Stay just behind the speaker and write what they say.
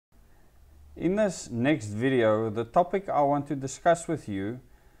In this next video, the topic I want to discuss with you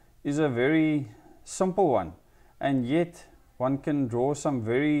is a very simple one, and yet one can draw some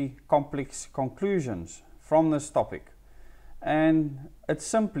very complex conclusions from this topic. And it's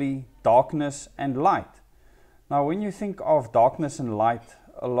simply darkness and light. Now, when you think of darkness and light,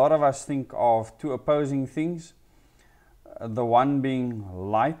 a lot of us think of two opposing things, the one being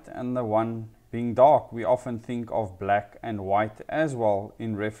light and the one being dark. We often think of black and white as well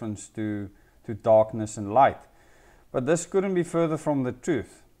in reference to darkness and light. But this couldn't be further from the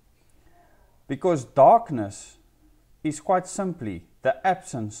truth, because darkness is quite simply the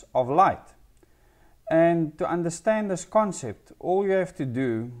absence of light. And to understand this concept, all you have to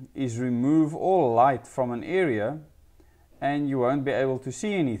do is remove all light from an area and you won't be able to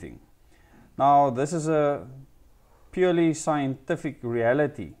see anything. Now, this is a purely scientific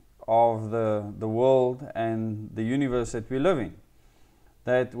reality of the world and the universe that we live in,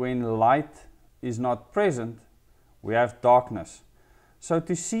 that when light is not present, we have darkness. So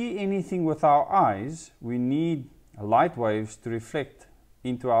to see anything with our eyes, we need light waves to reflect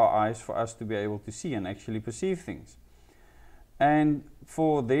into our eyes for us to be able to see and actually perceive things. And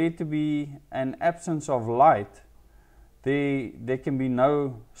for there to be an absence of light, there can be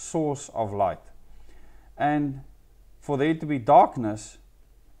no source of light. And for there to be darkness,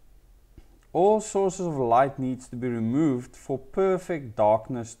 all sources of light needs to be removed for perfect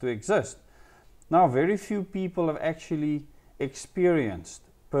darkness to exist. Now, very few people have actually experienced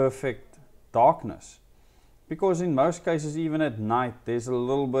perfect darkness, because in most cases, even at night, there's a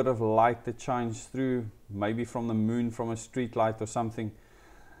little bit of light that shines through, maybe from the moon, from a street light or something,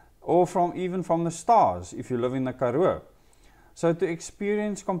 or even from the stars if you live in the Karoo. So to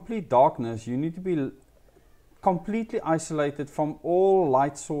experience complete darkness, you need to be completely isolated from all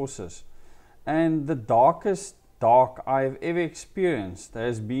light sources. And the darkest dark I have ever experienced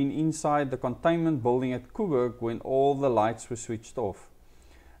has been inside the containment building at Koeberg when all the lights were switched off.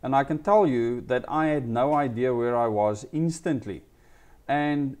 And I can tell you that I had no idea where I was instantly.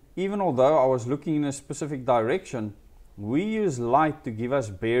 And even although I was looking in a specific direction, we use light to give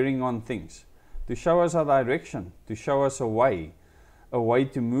us bearing on things, to show us our direction, to show us a way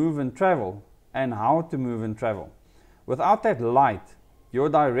to move and travel, and how to move and travel. Without that light, your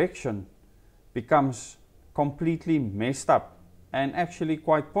direction becomes completely messed up and actually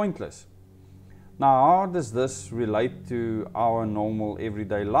quite pointless. Now, how does this relate to our normal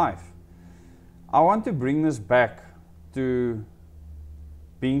everyday life? I want to bring this back to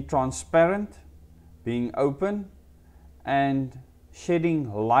being transparent, being open, and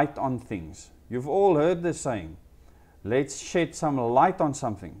shedding light on things. You've all heard the saying, let's shed some light on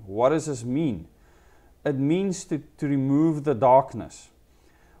something. What does this mean? It means to remove the darkness.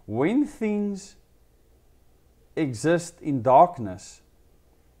 When things exist in darkness,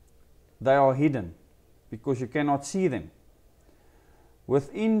 they are hidden because you cannot see them.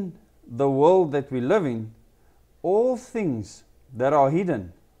 Within the world that we live in, all things that are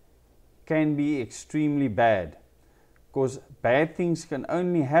hidden can be extremely bad, because bad things can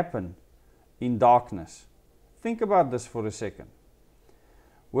only happen in darkness. Think about this for a second.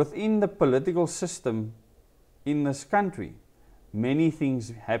 Within the political system in this country, many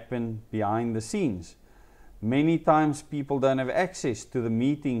things happen behind the scenes. Many times people don't have access to the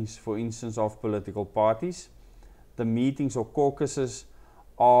meetings, for instance, of political parties, the meetings or caucuses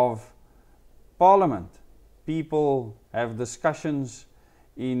of parliament. People have discussions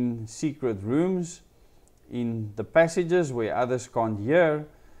in secret rooms, in the passages where others can't hear,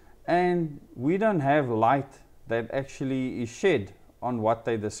 and we don't have light that actually is shed on what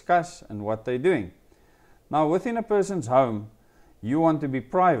they discuss and what they're doing. Now, within a person's home, you want to be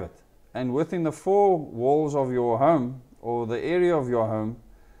private. And within the four walls of your home, or the area of your home,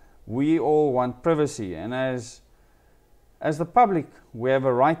 we all want privacy. And as the public, we have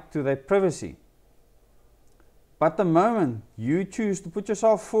a right to that privacy. But the moment you choose to put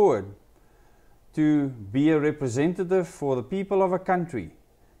yourself forward to be a representative for the people of a country,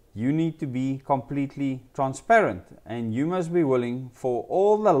 you need to be completely transparent. And you must be willing for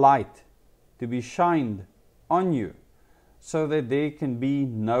all the light to be shined on you, so that there can be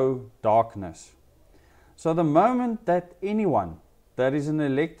no darkness. So the moment that anyone that is an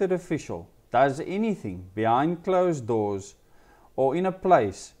elected official does anything behind closed doors or in a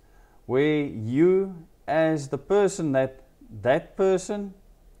place where you, as the person that person,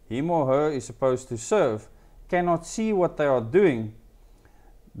 him or her, is supposed to serve, cannot see what they are doing,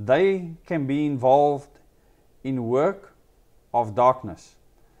 they can be involved in work of darkness,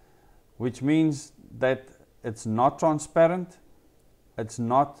 which means that it's not transparent, it's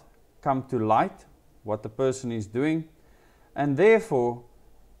not come to light what the person is doing, and therefore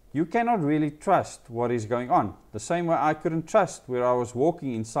you cannot really trust what is going on. The same way I couldn't trust where I was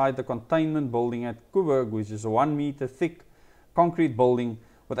walking inside the containment building at Koeberg, which is a 1 meter thick concrete building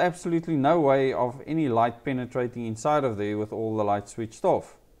with absolutely no way of any light penetrating inside of there with all the lights switched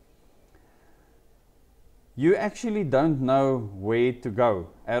off. You actually don't know where to go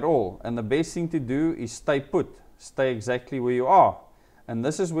at all, and the best thing to do is stay put, stay exactly where you are. And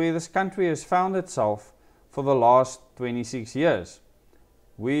this is where this country has found itself for the last 26 years.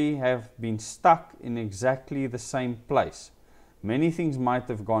 We have been stuck in exactly the same place. Many things might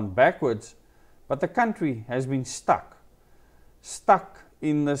have gone backwards, but the country has been stuck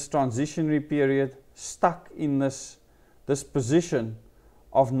in this transitionary period, stuck in this position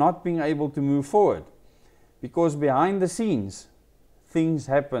of not being able to move forward. Because behind the scenes, things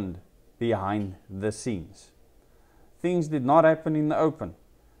happened behind the scenes. Things did not happen in the open.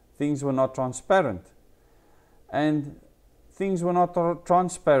 Things were not transparent. And things were not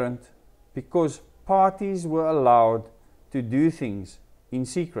transparent because parties were allowed to do things in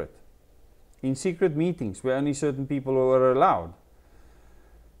secret meetings where only certain people were allowed.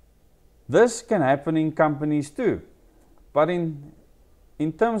 This can happen in companies too, but in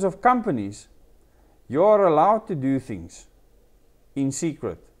terms of companies, you are allowed to do things in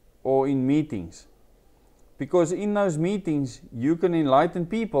secret or in meetings, because in those meetings you can enlighten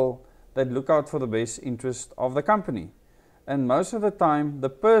people that look out for the best interest of the company. And most of the time, the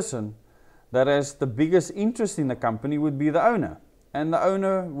person that has the biggest interest in the company would be the owner. And the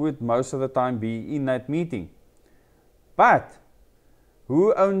owner would most of the time be in that meeting. But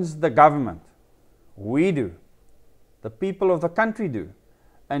who owns the government? We do. The people of the country do.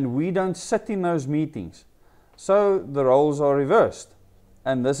 And we don't sit in those meetings. So the roles are reversed.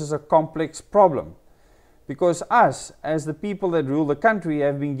 And this is a complex problem. Because us, as the people that rule the country,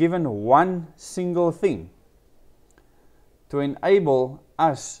 have been given one single thing: to enable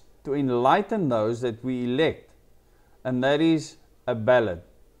us to enlighten those that we elect, and that is a ballot,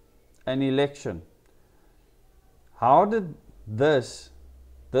 an election. How did this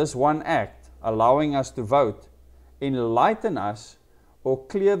one act, allowing us to vote, enlighten us or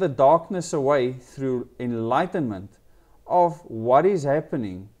clear the darkness away through enlightenment of what is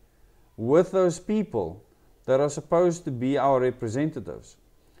happening with those people that are supposed to be our representatives?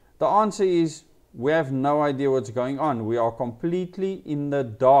 The answer is, we have no idea what's going on. We are completely in the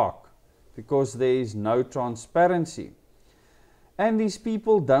dark because there is no transparency. And these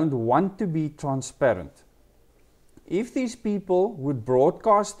people don't want to be transparent. If these people would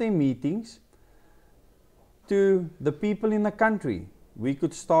broadcast their meetings to the people in the country, we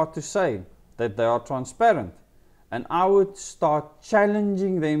could start to say that they are transparent. And I would start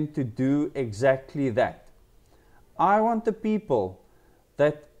challenging them to do exactly that. I want the people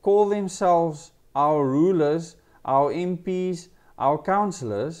that call themselves our rulers, our MPs, our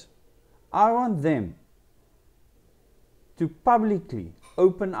councillors, I want them to publicly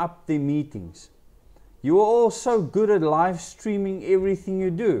open up their meetings. You are all so good at live streaming everything you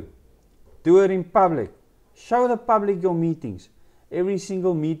do. Do it in public. Show the public your meetings. Every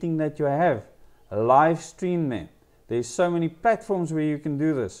single meeting that you have, live stream them. There's so many platforms where you can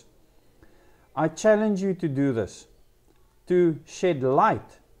do this. I challenge you to do this, to shed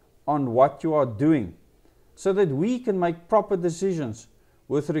light on what you are doing, so that we can make proper decisions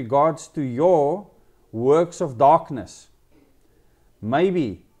with regards to your works of darkness.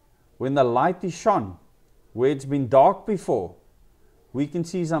 Maybe when the light is shone, where it's been dark before, we can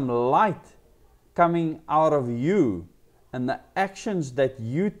see some light coming out of you and the actions that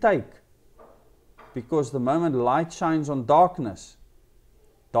you take. Because the moment light shines on darkness,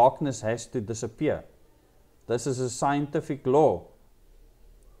 darkness has to disappear. This is a scientific law.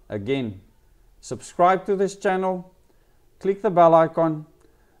 Again, subscribe to this channel, click the bell icon.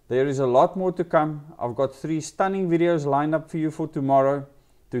 There is a lot more to come. I've got 3 stunning videos lined up for you for tomorrow.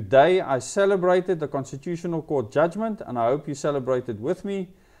 Today I celebrated the Constitutional Court judgment, and I hope you celebrated with me.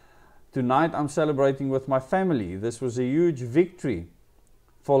 Tonight I'm celebrating with my family. This was a huge victory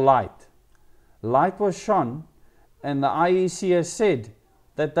for light. Light was shone, and the IEC has said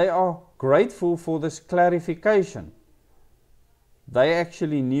that they are grateful for this clarification. They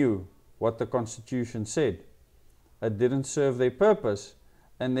actually knew what the Constitution said. It didn't serve their purpose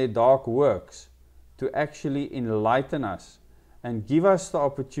and their dark works to actually enlighten us and give us the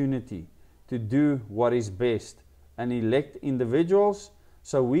opportunity to do what is best and elect individuals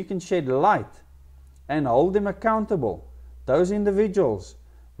so we can shed light and hold them accountable. Those individuals,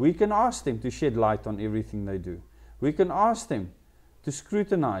 we can ask them to shed light on everything they do. We can ask them to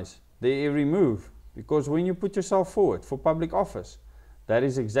scrutinize their every move, because when you put yourself forward for public office, that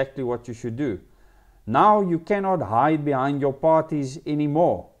is exactly what you should do. Now you cannot hide behind your parties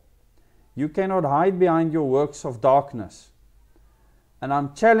anymore. You cannot hide behind your works of darkness. And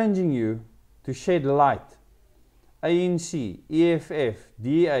I'm challenging you to shed light. ANC, EFF,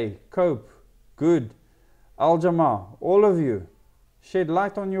 DA, COPE, Good, Al-Jamaa, all of you, shed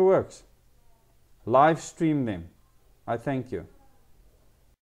light on your works. Live stream them. I thank you.